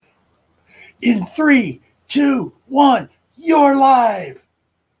In 3, 2, 1, you're live.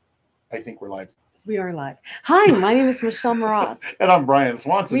 I think we're live. We are live. Hi, my name is Michelle Moroz. And I'm Brian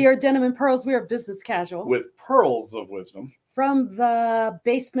Swanson. We are Denim and Pearls. We are business casual. With pearls of wisdom. From the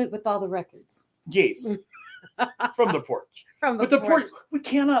basement with all the records. Yes. From the porch. But the porch. We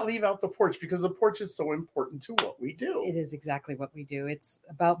cannot leave out the porch because the porch is so important to what we do. It is exactly what we do. It's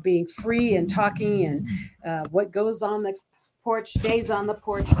about being free and talking and what goes on the porch stays on the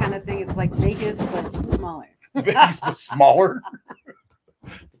porch kind of thing. It's like Vegas, but smaller. Vegas, but smaller?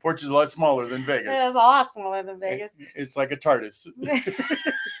 The porch is a lot smaller than Vegas. It is a lot smaller than Vegas. It's like a TARDIS.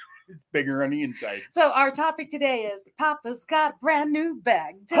 It's bigger on the inside. So our topic today is Papa's got a brand new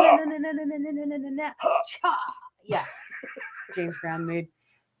bag. Yeah. James Brown mood.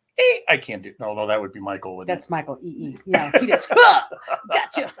 I can't do. No, that would be Michael. That's Michael E.E. Yeah, he does.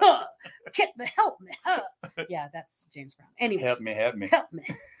 Gotcha. Help me. Yeah, that's James Brown. Anyways, help me.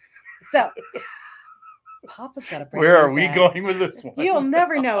 So, Papa's got a brand Where new are we bag. going with this one? You'll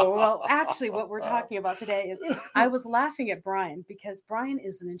never know. Well, actually, what we're talking about today is I was laughing at Brian because Brian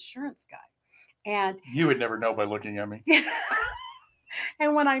is an insurance guy, and you would never know by looking at me.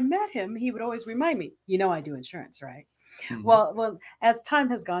 And when I met him, he would always remind me, I do insurance, right? Mm-hmm. Well, as time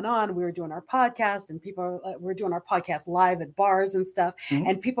has gone on, we were doing our podcast and we're doing our podcast live at bars and stuff. Mm-hmm.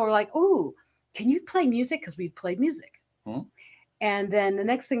 And people are like, "Oh, can you play music?" Because we played music. Mm-hmm. And then the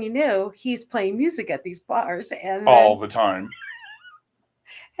next thing you know, he's playing music at these bars. And all the time.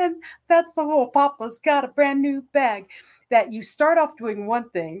 And that's the whole Papa's got a brand new bag, that you start off doing one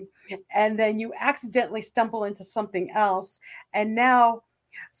thing and then you accidentally stumble into something else. And now,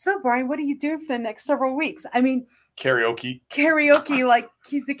 so Brian, what are you doing for the next several weeks? I mean, karaoke, like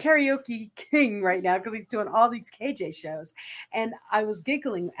he's the karaoke king right now because he's doing all these KJ shows. And I was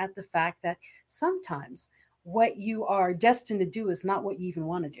giggling at the fact that sometimes what you are destined to do is not what you even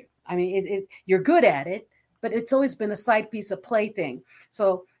want to do. I mean, you're good at it, but it's always been a side piece of plaything.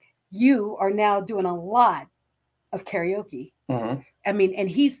 So you are now doing a lot of karaoke. Mm-hmm. I mean, and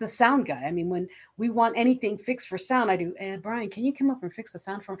he's the sound guy. I mean, when we want anything fixed for sound, I do, Brian, can you come up and fix the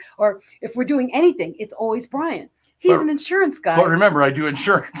sound for me? Or if we're doing anything, it's always Brian. He's an insurance guy. But remember, I do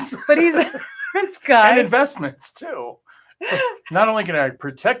insurance. But he's an insurance guy. And investments, too. So not only can I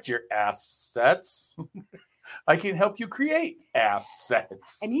protect your assets, I can help you create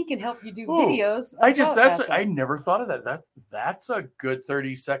assets. And he can help you do videos. I never thought of that. That's a good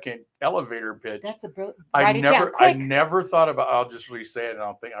 30-second elevator pitch. That's I never thought about. I'll just re-say it, and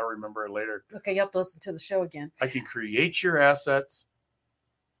I'll remember it later. Okay, you have to listen to the show again. I can create your assets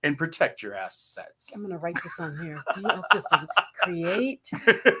and protect your assets. I'm going to write this on here. Do you hope this is create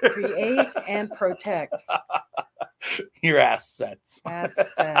and protect your assets.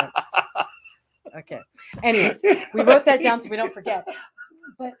 Okay. Anyways, we wrote that down so we don't forget.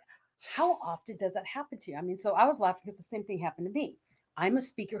 But how often does that happen to you? I mean, so I was laughing because the same thing happened to me. I'm a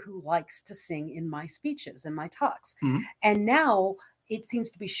speaker who likes to sing in my speeches and my talks. Mm-hmm. And now it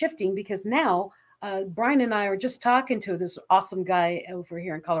seems to be shifting because now Brian and I are just talking to this awesome guy over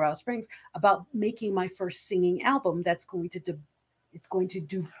here in Colorado Springs about making my first singing album that's going to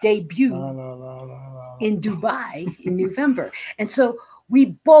debut in Dubai in November. And so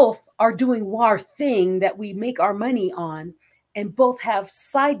we both are doing our thing that we make our money on, and both have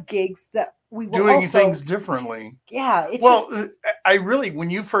side gigs that we will doing things differently. Yeah. I really, when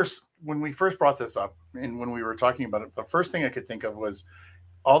we first brought this up and when we were talking about it, the first thing I could think of was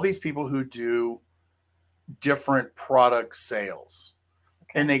all these people who do different product sales.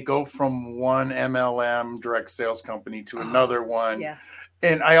 Okay. And they go from one MLM direct sales company to another one. Yeah.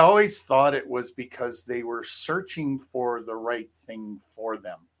 And I always thought it was because they were searching for the right thing for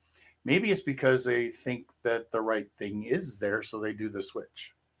them. Maybe it's because they think that the right thing is there, so they do the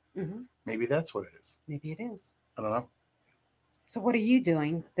switch. Mm-hmm. Maybe that's what it is. Maybe it is. I don't know. So what are you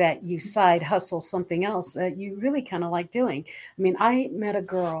doing that you side hustle something else that you really kind of like doing? I mean, I met a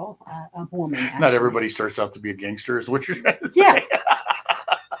girl, a woman. Actually. Not everybody starts out to be a gangster, is what you're trying to say. Yeah.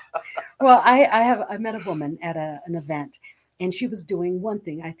 Well, I met a woman at an event. And she was doing one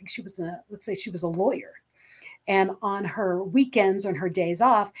thing. I think she was a lawyer. And on her weekends, on her days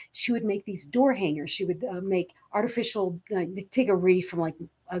off, she would make these door hangers. She would make artificial, take a wreath from like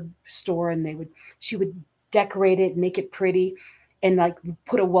a store, and she would decorate it, make it pretty, and like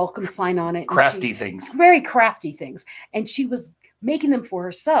put a welcome sign on it. Crafty things. Very crafty things. And she was making them for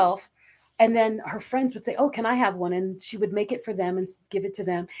herself. And then her friends would say, "Oh, can I have one?" And she would make it for them and give it to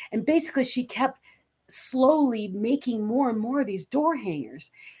them. And basically she kept slowly making more and more of these door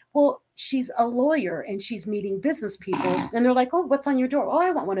hangers. Well, she's a lawyer and she's meeting business people and they're like, "Oh, what's on your door?" "Oh,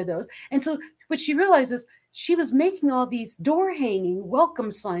 I want one of those." And so what she realizes, she was making all these door hanging welcome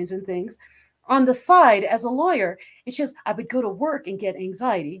signs and things on the side as a lawyer. And she goes, I would go to work and get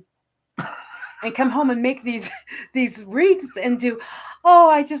anxiety and come home and make these these wreaths and do, oh,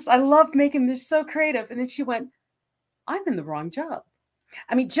 I love making them. They're so creative. And then she went, I'm in the wrong job.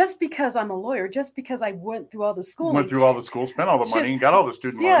 I mean, just because I'm a lawyer, just because I went through all the schooling, went through all the school, spent all the money, and got all the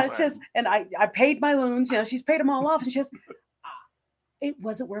student loans. And I paid my loans. She's paid them all off, and she says, it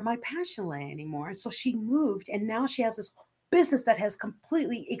wasn't where my passion lay anymore. So she moved, and now she has this business that has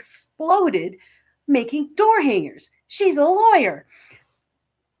completely exploded, making door hangers. She's a lawyer.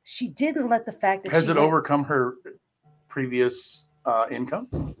 She didn't let the fact that has it overcome her previous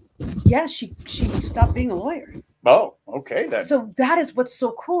income? Yeah, she stopped being a lawyer. Oh, okay then. So that is what's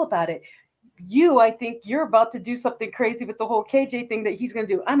so cool about it. I think you're about to do something crazy with the whole KJ thing that he's going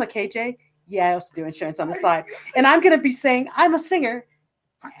to do. I'm a KJ. Yeah, I also do insurance on the side. And I'm going to be saying I'm a singer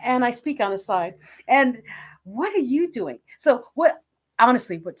and I speak on the side. And what are you doing? So what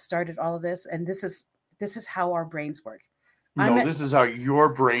started all of this, and this is how our brains work. This is how your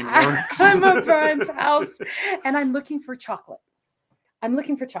brain works. I'm at Brian's house and I'm looking for chocolate.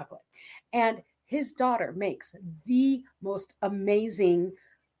 And his daughter makes the most amazing,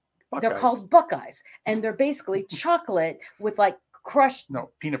 Buckeyes. They're called Buckeyes. And they're basically chocolate with like crushed. No,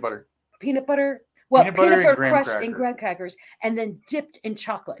 peanut butter. Well, peanut butter crushed in graham crackers and then dipped in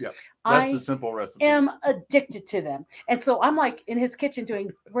chocolate. Yep. That's the simple recipe. I am addicted to them. And so I'm like in his kitchen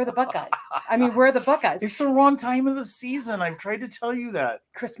doing, where are the Buckeyes? Where are the Buckeyes? It's the wrong time of the season. I've tried to tell you that.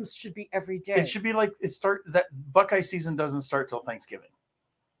 Christmas should be every day. It should be like that Buckeye season doesn't start till Thanksgiving.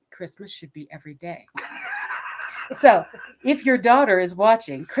 Christmas should be every day. So if your daughter is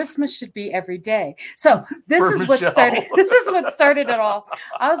watching, Christmas should be every day. So this is what started it all.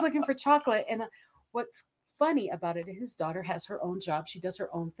 I was looking for chocolate, and what's funny about it, his daughter has her own job. She does her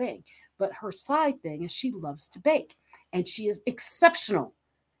own thing, but her side thing is she loves to bake, and she is exceptional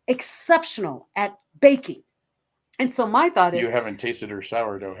at baking. And so my thought is, you haven't tasted her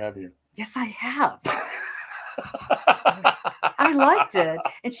sourdough, have you? Yes, I have. I liked it,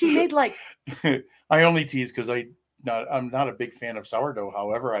 and she made like. I only tease because I'm not a big fan of sourdough.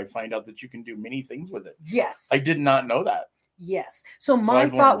 However, I find out that you can do many things with it. Yes, I did not know that. Yes, so my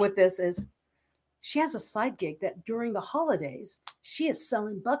thought with this is, she has a side gig that during the holidays she is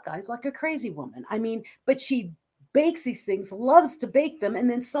selling Buckeyes like a crazy woman. But she bakes these things, loves to bake them, and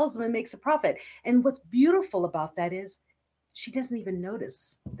then sells them and makes a profit. And what's beautiful about that is, she doesn't even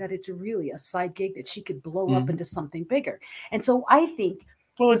notice that it's really a side gig that she could blow up into something bigger. And so I think,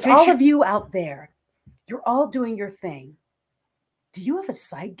 of you out there, you're all doing your thing. Do you have a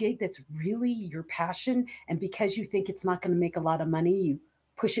side gig that's really your passion? And because you think it's not going to make a lot of money, you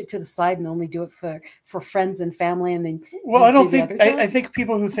push it to the side and only do it for friends and family? And then, I think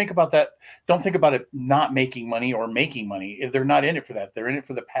people who think about that don't think about it not making money or making money. They're not in it for that. They're in it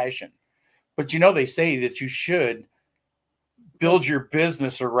for the passion. But they say that you should build your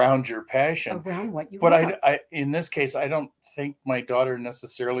business around your passion, around what you want. But I in this case, I don't think my daughter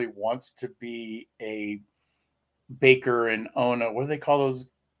necessarily wants to be a baker and own what do they call those?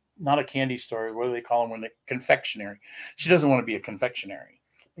 Not a candy store. What do they call them when they confectionery? She doesn't want to be a confectionery.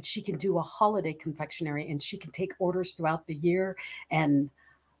 But she can do a holiday confectionery, and she can take orders throughout the year and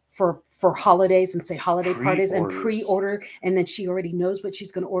for holidays and say holiday parties and pre-order. And then she already knows what she's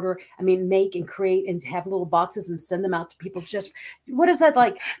going to order. Make and create and have little boxes and send them out to people. What is that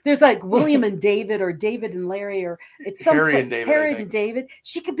like? There's like William and David, or David and Larry, or it's Harry and David. Harry and David.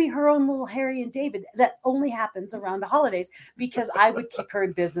 She could be her own little Harry and David. That only happens around the holidays, because I would keep her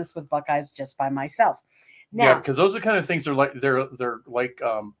in business with Buckeyes just by myself. Now, because those are the kind of things they're like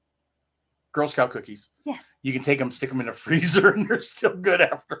Girl Scout cookies. Yes. You can take them, stick them in a freezer, and they're still good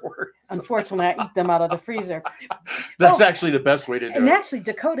afterwards. Unfortunately, I eat them out of the freezer. That's actually the best way to do it. And actually,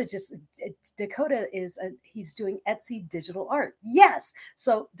 Dakota is he's doing Etsy digital art. Yes.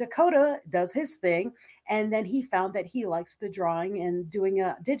 So Dakota does his thing, and then he found that he likes the drawing and doing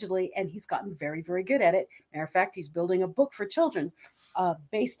it digitally, and he's gotten very, very good at it. Matter of fact, he's building a book for children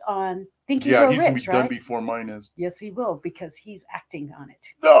based on Think You Grow Rich. Yeah, he's going to be done before mine is. Yes, he will, because he's acting on it.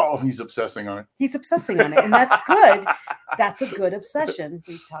 No, he's obsessing on it. And that's good. That's a good obsession.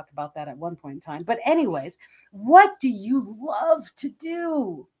 We talked about that at one point in time. But anyways, what do you love to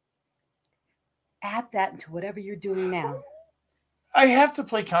do? Add that into whatever you're doing now. I have to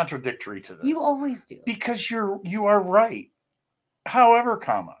play contradictory to this. You always do. Because you are right. However,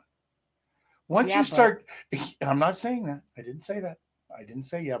 once you start, I'm not saying that. I didn't say that. I didn't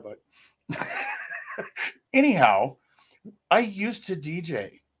say but anyhow, I used to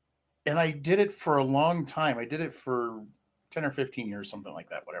DJ, and I did it for a long time. I did it for 10 or 15 years, something like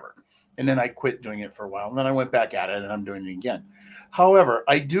that, whatever. And then I quit doing it for a while. And then I went back at it and I'm doing it again. However,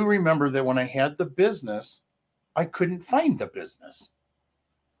 I do remember that when I had the business, I couldn't find the business.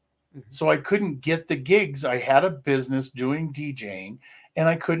 So I couldn't get the gigs. I had a business doing DJing and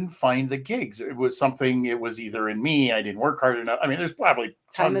I couldn't find the gigs. It was something, it was either in me, I didn't work hard enough. I mean, there's probably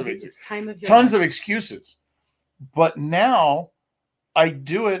tons of excuses. But now I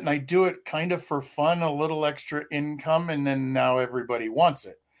do it, and I do it kind of for fun, a little extra income, and then now everybody wants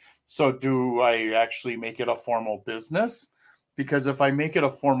it. So do I actually make it a formal business? Because if I make it a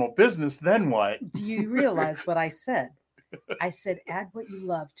formal business, then what? Do you realize what I said? I said, add what you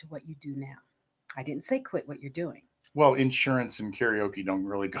love to what you do now. I didn't say quit what you're doing. Well, insurance and karaoke don't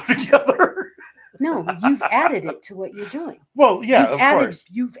really go together. No, you've added it to what you're doing. Well, yeah, of course.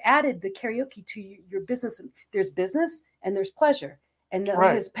 You've added the karaoke to your business. There's business and there's pleasure. And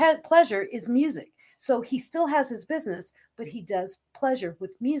his pleasure is music. So he still has his business, but he does pleasure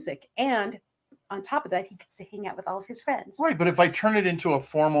with music. And on top of that, he gets to hang out with all of his friends. Right. But if I turn it into a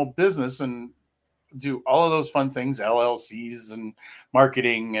formal business and do all of those fun things, LLCs and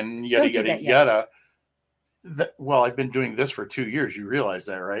marketing and yada. Well, I've been doing this for 2 years. You realize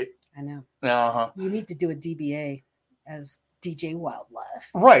that, right? I know. Uh-huh. You need to do a DBA as DJ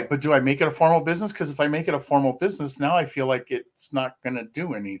Wildlife. Right. But do I make it a formal business? Because if I make it a formal business, now I feel like it's not going to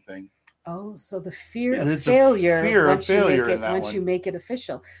do anything. Oh, so the fear of failure once you make it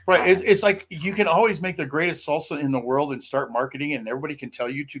official. Right. It's like you can always make the greatest salsa in the world and start marketing, and everybody can tell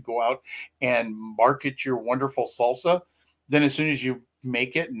you to go out and market your wonderful salsa. Then as soon as you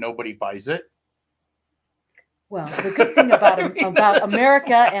make it, nobody buys it. Well, the good thing about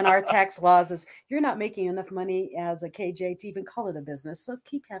America and our tax laws is you're not making enough money as a KJ to even call it a business. So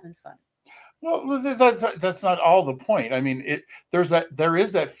keep having fun. Well, that's not all the point. I mean, there is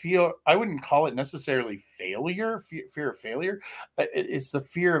that fear. I wouldn't call it necessarily failure, fear of failure. It's the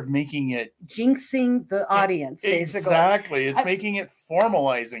fear of making it jinxing the audience. Basically, exactly. It's making it,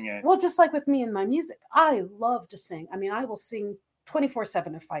 formalizing it. Well, just like with me and my music, I love to sing. I mean, I will sing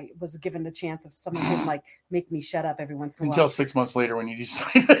 24/7 if I was given the chance. If someone didn't make me shut up every once in a while. Until 6 months later when you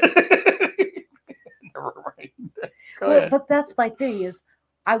decide. Never mind. But that's my thing is.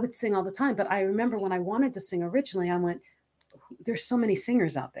 I would sing all the time, but I remember when I wanted to sing originally, I went, there's so many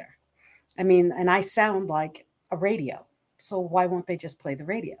singers out there. I mean, and I sound like a radio. So why won't they just play the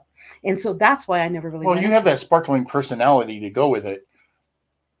radio? And so that's why I never really. Well, you have that sparkling personality to go with it.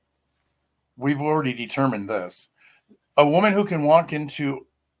 We've already determined this. A woman who can walk into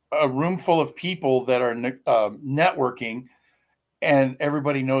a room full of people that are networking and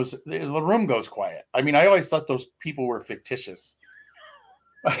everybody knows the room goes quiet. I mean, I always thought those people were fictitious.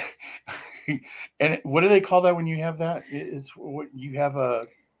 And what do they call that when you have that? It's what you have a.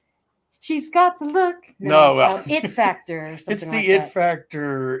 She's got the look. No, it factor or something. It's the it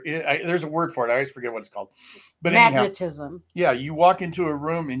factor. There's a word for it. I always forget what it's called. But magnetism. Anyhow, yeah, you walk into a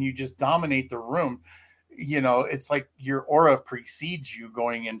room and you just dominate the room. You know, it's like your aura precedes you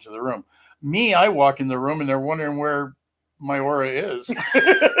going into the room. Me, I walk in the room and they're wondering where my aura is.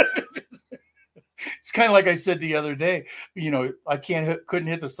 It's kind of like I said the other day, you know, I couldn't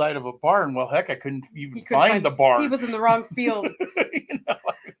hit the side of a barn. Well, heck, I couldn't even find the barn. He was in the wrong field. You know,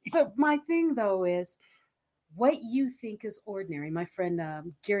 so my thing, though, is what you think is ordinary. My friend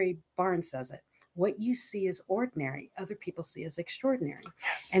Gary Barnes says it. What you see as ordinary, other people see as extraordinary.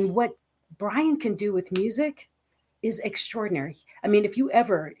 Yes. And what Brian can do with music is extraordinary. I mean, if you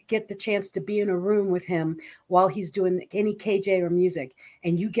ever get the chance to be in a room with him while he's doing any KJ or music,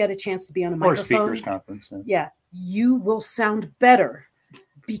 and you get a chance to be on a microphone, or speakers conference, yeah, you will sound better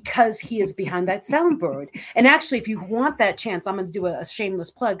because he is behind that soundboard. And actually, if you want that chance, I'm going to do a shameless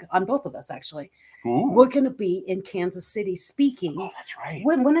plug on both of us. Actually, we're going to be in Kansas City speaking. Oh, that's right.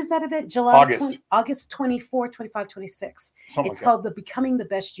 When is that event? August 24, 25, 26. It's called the Becoming the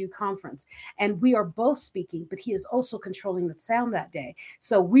Best You Conference. And we are both speaking, but he is also controlling the sound that day.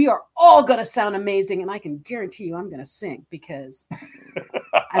 So we are all going to sound amazing. And I can guarantee you I'm going to sing because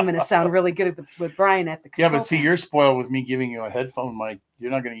I'm going to sound really good with Brian at the control. Yeah, but see, you're spoiled with me giving you a headphone mic. You're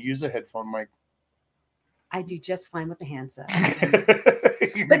not going to use a headphone mic. I do just fine with the handset.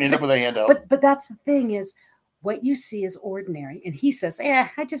 You're going to end up with a handout. But that's the thing is what you see is ordinary. And he says,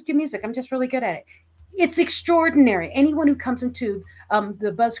 I just do music. I'm just really good at it. It's extraordinary. Anyone who comes into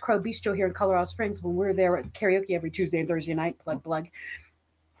the Buzz Crow Bistro here in Colorado Springs, when we're there at karaoke every Tuesday and Thursday night, plug,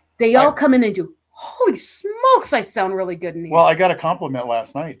 they all come in and do, holy smokes, I sound really good in here. Well, I got a compliment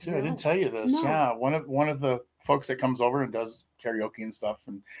last night, too. No. I didn't tell you this. No. Yeah, one of the folks that comes over and does karaoke and stuff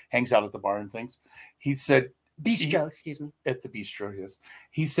and hangs out at the bar and things, he said... Bistro, excuse me. At the bistro, yes.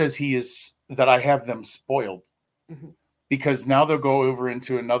 He says that I have them spoiled because now they'll go over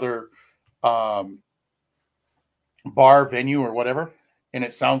into another um, bar, venue, or whatever, and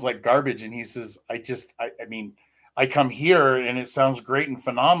it sounds like garbage. And he says, I mean, I come here and it sounds great and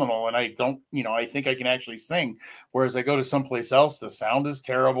phenomenal, and I don't, I think I can actually sing. Whereas I go to someplace else, the sound is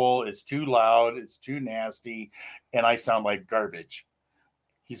terrible, it's too loud, it's too nasty, and I sound like garbage.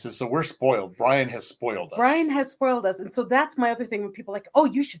 He says, so we're spoiled. Brian has spoiled us. Brian has spoiled us. And so that's my other thing when people are like, oh,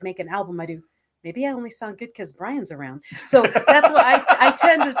 you should make an album. I do. Maybe I only sound good because Brian's around. So that's why I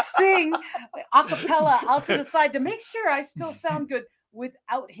tend to sing a cappella out to the side to make sure I still sound good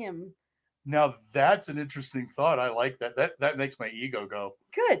without him. Now that's an interesting thought. I like that. That makes my ego go.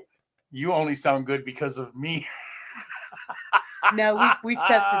 Good. You only sound good because of me. No, we've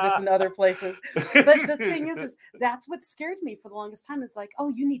tested this in other places. But the thing is that's what scared me for the longest time. Is like, oh,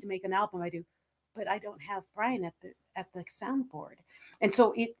 you need to make an album. I do. But I don't have Brian at the soundboard. And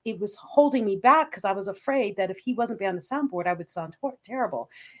so it was holding me back because I was afraid that if he wasn't behind the soundboard, I would sound terrible.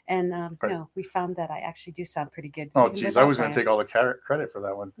 And right. No, we found that I actually do sound pretty good. Oh, geez, I was going to take all the credit for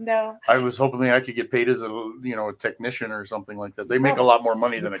that one. No. I was hoping I could get paid as a technician or something like that. They make a lot more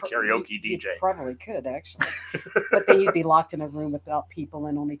money than a karaoke DJ. You probably could, actually. But then you'd be locked in a room without people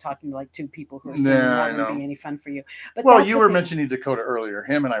and only talking to like two people who are singing. That wouldn't be any fun for you. But well, you were mentioning Dakota earlier.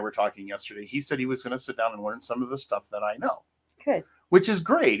 Him and I were talking yesterday. He said he was going to sit down and learn some of the stuff that I know. Good. Which is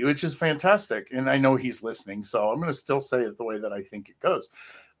great, which is fantastic. And I know he's listening, so I'm going to still say it the way that I think it goes.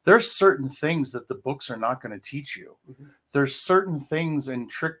 There's certain things that the books are not going to teach you. Mm-hmm. There's certain things and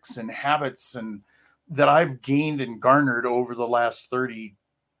tricks and habits and that I've gained and garnered over the last 30,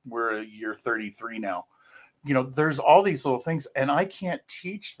 we're a year 33 now. There's all these little things, and I can't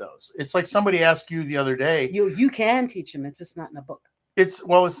teach those. It's like somebody asked you the other day. You can teach them. It's just not in a book. It's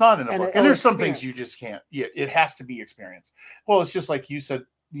not in a book. And there's some things you just can't. Yeah, it has to be experience. Well, it's just like you said,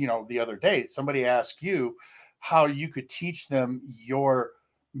 the other day, somebody asked you how you could teach them your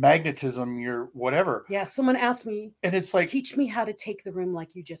magnetism, your whatever. Yeah, someone asked me, and it's like, teach me how to take the room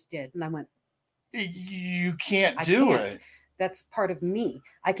like you just did. And I went, you can't do it. That's part of me.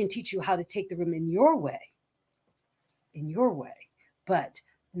 I can teach you how to take the room in your way, but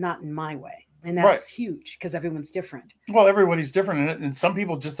not in my way. And that's huge because everyone's different. Well, everybody's different. And some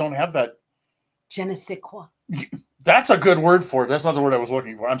people just don't have that. Je ne sais quoi. That's a good word for it. That's not the word I was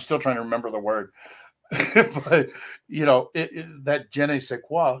looking for. I'm still trying to remember the word. But, that je ne sais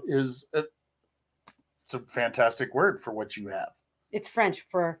quoi it's a fantastic word for what you have. It's French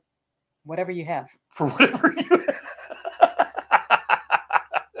for whatever you have. For whatever you have.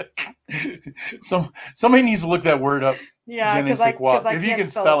 Somebody needs to look that word up. Yeah, if you can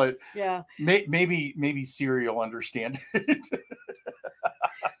spell it. Yeah. Maybe Siri will understand it.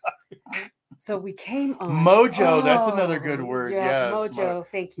 So we came on mojo. That's another good word. Yeah, yes, mojo.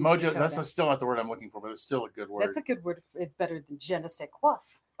 Thank you. Mojo. That's still not the word I'm looking for, but it's still a good word. That's a good word. It's better than je ne sais quoi.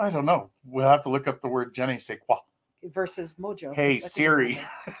 I don't know. We'll have to look up the word je ne sais quoi versus mojo. Hey Siri.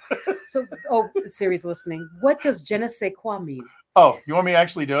 So, Siri's listening. What does je ne sais quoi mean? Oh, you want me to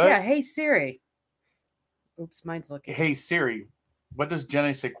actually do it? Yeah. Hey Siri. Oops, mine's looking. Hey Siri, what does je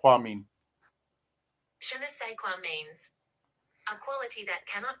ne sais quoi mean? Je ne sais quoi means a quality that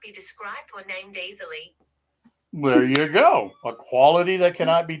cannot be described or named easily. There you go. A quality that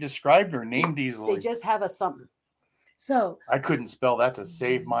cannot be described or named easily. They just have a something. So I couldn't spell that to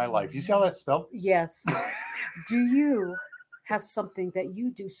save my life. You see how that's spelled? Yes. Do you have something that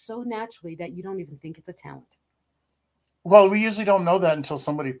you do so naturally that you don't even think it's a talent? Well, we usually don't know that until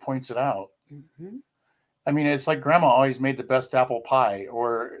somebody points it out. Mm-hmm. I mean, it's like grandma always made the best apple pie,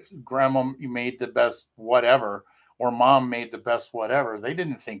 or grandma made the best whatever, or mom made the best whatever. They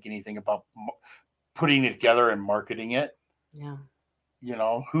didn't think anything about putting it together and marketing it. Yeah.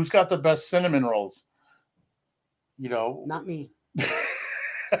 Who's got the best cinnamon rolls? Not me.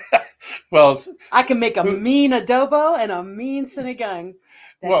 Well, I can make a mean adobo and a mean sinigang.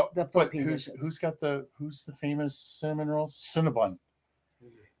 That's the Philippine dishes. Who's the famous cinnamon rolls? Cinnabon.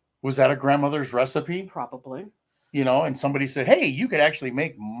 Was that a grandmother's recipe? Probably. And somebody said, "Hey, you could actually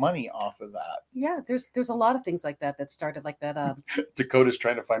make money off of that." Yeah, there's a lot of things like that started like that. Dakota's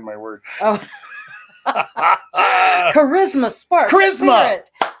trying to find my word. Oh, charisma, spark, charisma,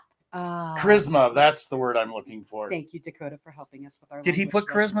 spirit. Charisma. That's the word I'm looking for. Thank you, Dakota, for helping us with our. Did he put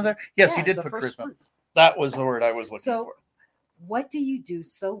charisma there? Yes, he did put charisma. One. That was the word I was looking for. What do you do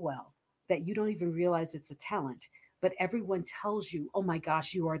so well that you don't even realize it's a talent, but everyone tells you, "Oh my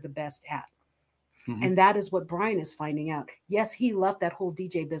gosh, you are the best at." Mm-hmm. And that is what Brian is finding out. Yes, he left that whole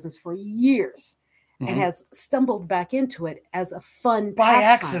DJ business for years and has stumbled back into it as a fun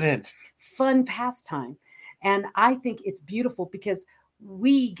accident. Fun pastime. And I think it's beautiful because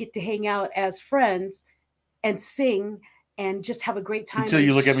we get to hang out as friends and sing and just have a great time. Until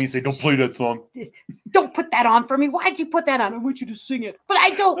you look at me and say, don't play that song. Don't put that on for me. Why'd you put that on? I want you to sing it. But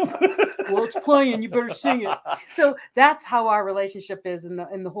I don't. Well, it's playing. You better sing it. So that's how our relationship is in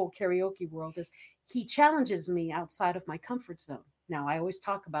the whole karaoke world. Is he challenges me outside of my comfort zone. Now, I always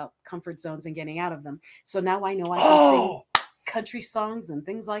talk about comfort zones and getting out of them. So now I know I can sing country songs and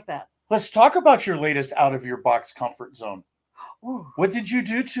things like that. Let's talk about your latest out of your box comfort zone. Ooh. What did you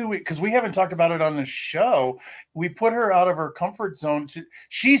do to it? Because we haven't talked about it on the show. We put her out of her comfort zone.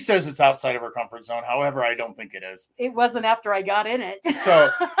 She says it's outside of her comfort zone. However, I don't think it is. It wasn't after I got in it. So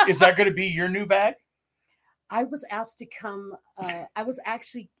is that going to be your new bag? I was asked to come. I was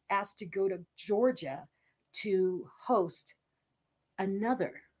actually asked to go to Georgia to host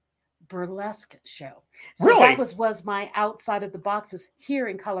another burlesque show. So really? That was my outside of the boxes. Here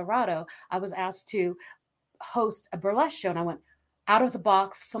in Colorado, I was asked to host a burlesque show, and I went out of the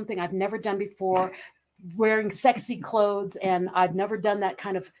box, something I've never done before, wearing sexy clothes, and I've never done that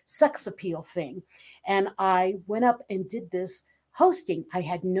kind of sex appeal thing. And I went up and did this hosting. I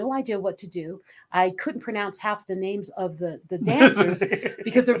had no idea what to do. I couldn't pronounce half the names of the dancers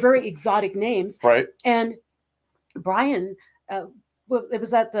because they're very exotic names. Right. And Brian, it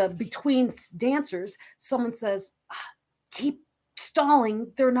was at the between dancers, someone says, keep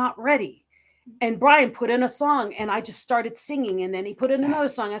stalling, they're not ready. And Brian put in a song, and I just started singing. And then he put in another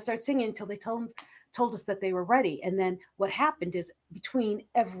song. I started singing until they told us that they were ready. And then what happened is between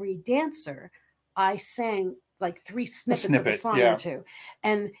every dancer, I sang like 3 snippets of a song or two.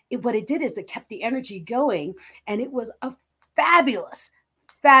 And what it did is it kept the energy going. And it was a fabulous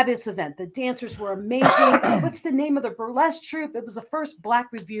event. The dancers were amazing. What's the name of the burlesque troupe? It was the first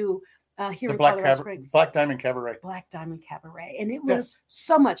Black review here in Colorado Springs. Black Diamond Cabaret. Black Diamond Cabaret. And it was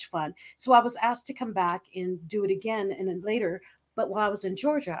so much fun. So I was asked to come back and do it again and then later. But while I was in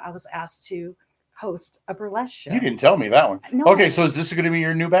Georgia, I was asked to host a burlesque show. You didn't tell me that one. No, okay, so is this going to be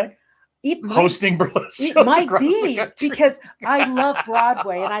your new bag? Hosting burlesque shows? It might be because I love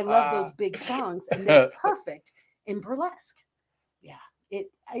Broadway and I love those big songs, and they're perfect in burlesque. Yeah.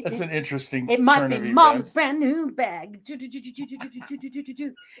 That's an interesting. It might be Mom's brand new bag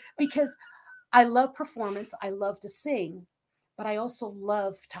because I love performance. I love to sing, but I also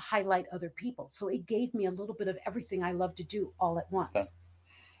love to highlight other people. So it gave me a little bit of everything I love to do all at once.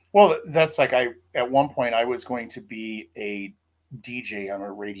 Well, that's like at one point I was going to be a DJ on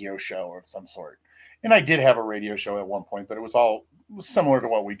a radio show of some sort, and I did have a radio show at one point, but it was all similar to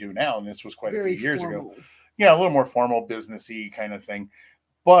what we do now, and this was quite a few years ago. Yeah, a little more formal, businessy kind of thing.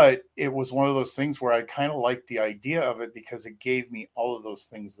 But it was one of those things where I kind of liked the idea of it because it gave me all of those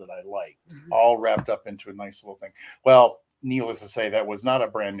things that I liked, all wrapped up into a nice little thing. Well, needless to say, that was not a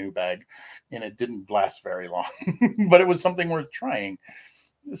brand new bag, and it didn't last very long, but it was something worth trying.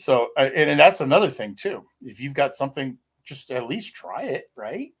 So, and that's another thing too. If you've got something, just at least try it,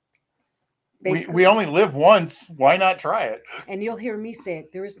 right? We only live once. Why not try it? And you'll hear me say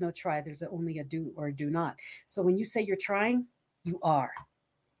it. There is no try. There's only a do or do not. So when you say you're trying, you are.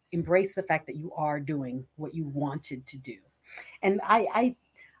 Embrace the fact that you are doing what you wanted to do. And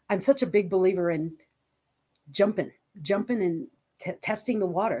I'm such a big believer in jumping and testing the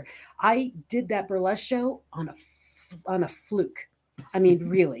water. I did that burlesque show on a fluke. I mean,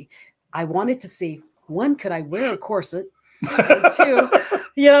 really, I wanted to see, one, could I wear a corset? Two,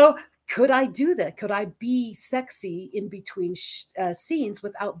 could I do that? Could I be sexy in between scenes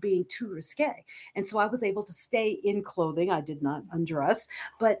without being too risque? And so I was able to stay in clothing. I did not undress,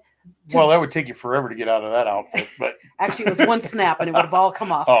 but well, that would take you forever to get out of that outfit. But actually, it was one snap and it would have all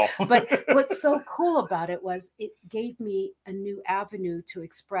come off. Oh. But what's so cool about it was it gave me a new avenue to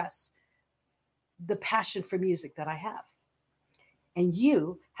express the passion for music that I have. And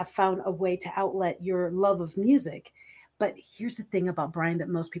you have found a way to outlet your love of music. But here's the thing about Brian that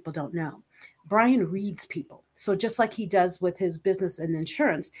most people don't know. Brian reads people. So just like he does with his business and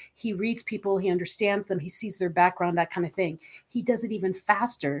insurance, he reads people, he understands them, he sees their background, that kind of thing. He does it even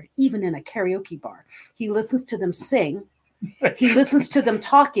faster, even in a karaoke bar. He listens to them sing. He listens to them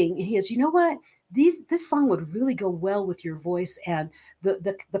talking, and he says, you know what? This song would really go well with your voice and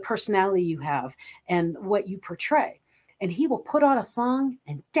the personality you have and what you portray. And he will put on a song,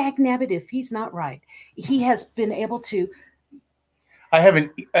 and dagnabbit if he's not right. He has been able to. I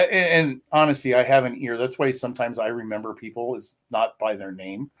haven't, and honesty, I have an ear. That's why sometimes I remember people is not by their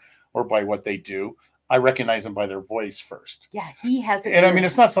name or by what they do. I recognize them by their voice first. Yeah, he has. And I mean,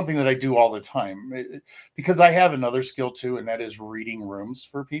 it's not something that I do all the time because I have another skill too, and that is reading rooms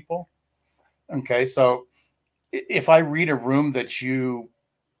for people. Okay, so if I read a room that you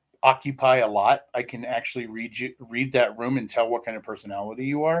occupy a lot, I can actually read that room and tell what kind of personality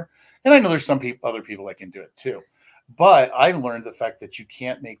you are. And I know there's some other people that can do it too. But I learned the fact that you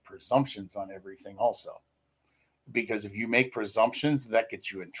can't make presumptions on everything also. Because if you make presumptions, that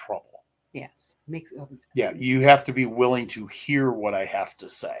gets you in trouble. Yes. Yeah, you have to be willing to hear what I have to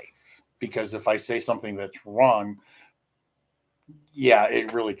say. Because if I say something that's wrong, yeah,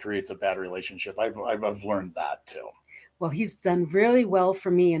 it really creates a bad relationship. I've learned that too. Well, he's done really well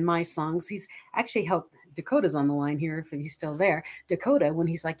for me in my songs. He's actually helped. Dakota's on the line here if he's still there. Dakota, when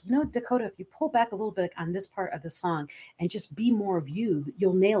he's like, Dakota, if you pull back a little bit on this part of the song and just be more of you,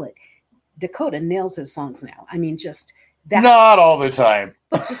 you'll nail it. Dakota nails his songs now. I mean, just that. Not all the time.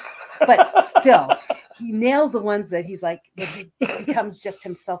 But still, he nails the ones that he's like, that he becomes just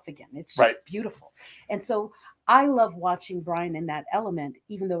himself again. It's just beautiful. And so I love watching Brian in that element,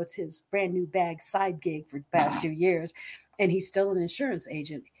 even though it's his brand new bag side gig for the past 2 years. And he's still an insurance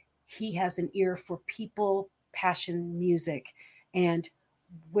agent. He has an ear for people, passion, music, and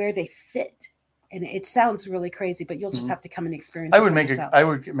where they fit. And it sounds really crazy, but you'll just have to come and experience it. I would make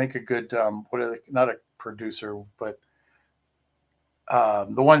a good not a producer, but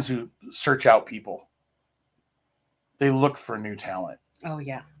the ones who search out people. They look for new talent. Oh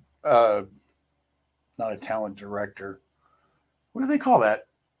yeah. Not a talent director. What do they call that?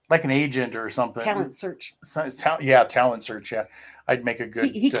 Like an agent or something. Talent search. Talent search. Yeah, I'd make a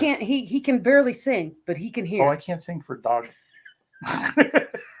good. He can't. He can barely sing, but he can hear. Oh, I can't sing for dog.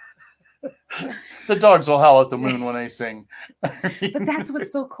 The dogs will howl at the moon when I sing. But that's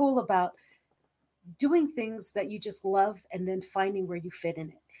what's so cool about doing things that you just love and then finding where you fit in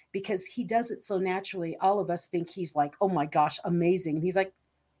it, because he does it so naturally. All of us think he's like, oh my gosh, amazing. And he's like,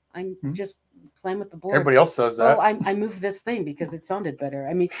 I'm just playing with the board. Everybody else does that. Oh, I moved this thing because it sounded better.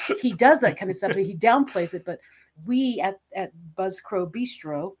 I mean, he does that kind of stuff and he downplays it. But we at Buzz Crow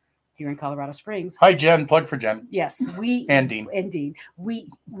Bistro here in Colorado Springs. Hi, Jen. Plug for Jen. Yes, and Dean.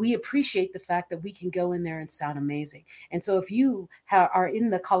 We appreciate the fact that we can go in there and sound amazing. And so if you are in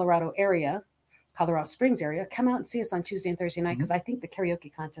the Colorado Springs area, come out and see us on Tuesday and Thursday night, because I think the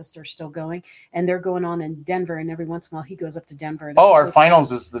karaoke contests are still going, and they're going on in Denver. And every once in a while, he goes up to Denver. Our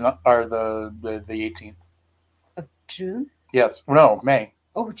finals is the 18th of June. Yes, no, May.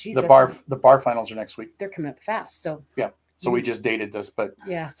 Oh, geez, the bar finals are next week. They're coming up fast. So yeah. So we just dated this, but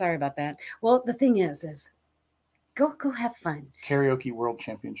yeah, sorry about that. Well, the thing is go have fun. Karaoke World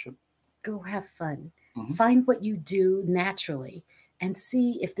Championship. Go have fun. Mm-hmm. Find what you do naturally and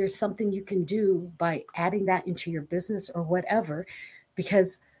see if there's something you can do by adding that into your business or whatever,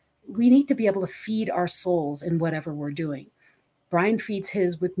 because we need to be able to feed our souls in whatever we're doing. Brian feeds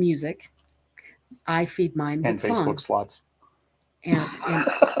his with music. I feed mine with Facebook song. slots.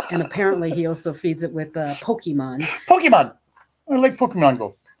 And apparently he also feeds it with Pokemon. Pokemon. I like Pokemon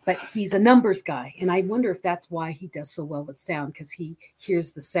Go. But he's a numbers guy. And I wonder if that's why he does so well with sound, because he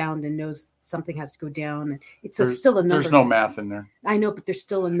hears the sound and knows something has to go down. And still a number. There's no math in there. I know, but there's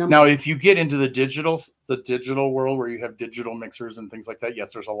still a number. Now, if you get into the digital world where you have digital mixers and things like that,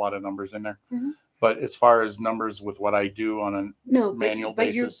 yes, there's a lot of numbers in there. Mm-hmm. But as far as numbers with what I do on a manual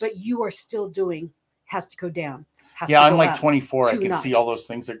basis. But you are still doing has to go down. I'm like 24. I can see all those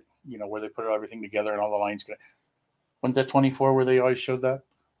things that, where they put everything together and all the lines. Wasn't that 24 where they always showed that?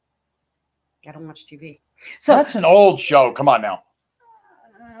 I don't watch TV. So that's an old show. Come on now.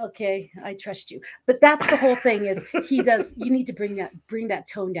 Okay, I trust you. But that's the whole thing is he does. You need to bring that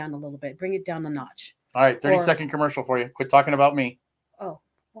tone down a little bit. Bring it down a notch. All right, 30-second commercial for you. Quit talking about me. Oh,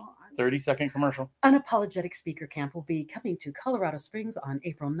 well. 30-second commercial. Unapologetic Speaker Camp will be coming to Colorado Springs on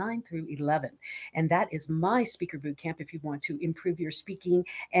April 9 through 11. And that is my speaker boot camp if you want to improve your speaking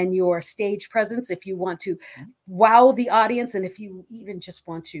and your stage presence, if you want to wow the audience, and if you even just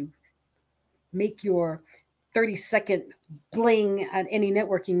want to make your 30-second bling at any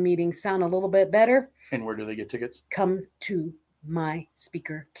networking meeting sound a little bit better. And where do they get tickets? Come to my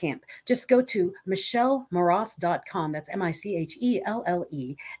speaker camp. Just go to michellemoras.com. That's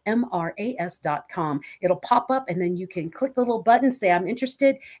MICHELLEMRAS.com. It'll pop up and then you can click the little button, say I'm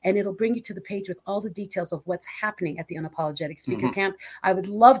interested, and it'll bring you to the page with all the details of what's happening at the Unapologetic Speaker Camp. I would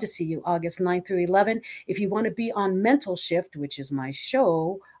love to see you August 9 through 11. If you want to be on Mental Shift, which is my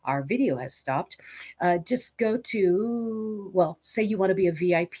show, our video has stopped. Just go to, say you want to be a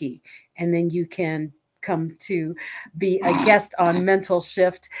VIP, and then you can come to be a guest on Mental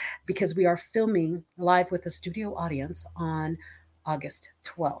Shift, because we are filming live with a studio audience on August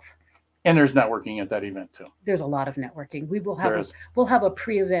 12th. And there's networking at that event too. There's a lot of networking. We'll have a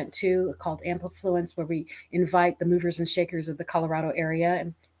pre-event too called Amplifluence, where we invite the movers and shakers of the Colorado area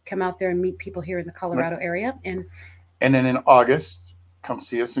and come out there and meet people here in the Colorado area. And then in August, come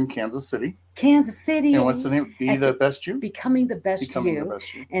see us in Kansas City. And what's the name? Becoming the Best You.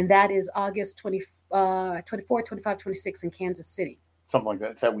 And that is August 24, 25, 26 in Kansas City. Something like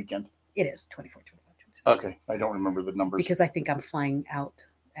that. It's that weekend. It is 24, 25, 26. Okay. I don't remember the numbers. Because I think I'm flying out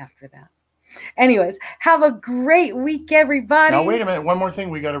after that. Anyways, have a great week, everybody. Now, wait a minute. One more thing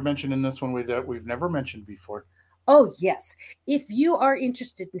we got to mention in this one that we've never mentioned before. Oh, yes. If you are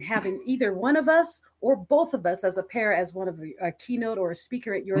interested in having either one of us or both of us as a pair, as one of a keynote or a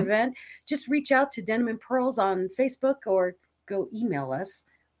speaker at your event, just reach out to Denim and Pearls on Facebook or go email us.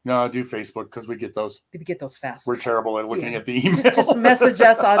 No, do Facebook because we get those. We get those fast. We're terrible at looking at the email. Just message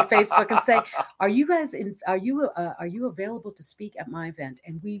us on Facebook and say, "Are you guys are you available to speak at my event?"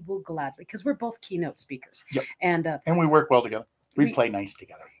 And we will gladly, because we're both keynote speakers. Yep. And we work well together. We play nice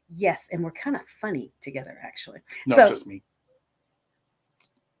together. Yes, and we're kind of funny together, actually. No, just me.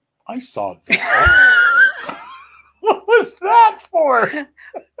 I saw that. What was that for?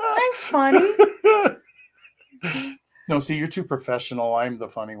 I'm funny. No, see, you're too professional. I'm the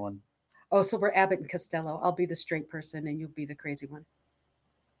funny one. Oh, so we're Abbott and Costello. I'll be the straight person and you'll be the crazy one.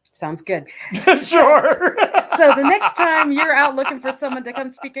 Sounds good. Sure. So the next time you're out looking for someone to come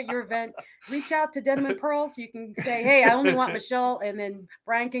speak at your event, reach out to Denim and Pearls. You can say, hey, I only want Michelle, and then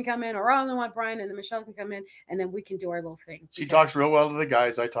Brian can come in, or I only want Brian, and then Michelle can come in, and then we can do our little thing. She talks real well to the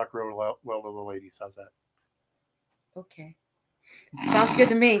guys. I talk real well to the ladies. How's that? Okay. Sounds good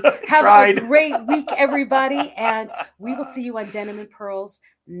to me. Have a great week, everybody, and we will see you on Denim and Pearls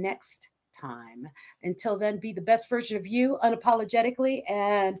next time. Until then, be the best version of you unapologetically,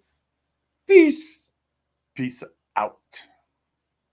 and peace. Peace out.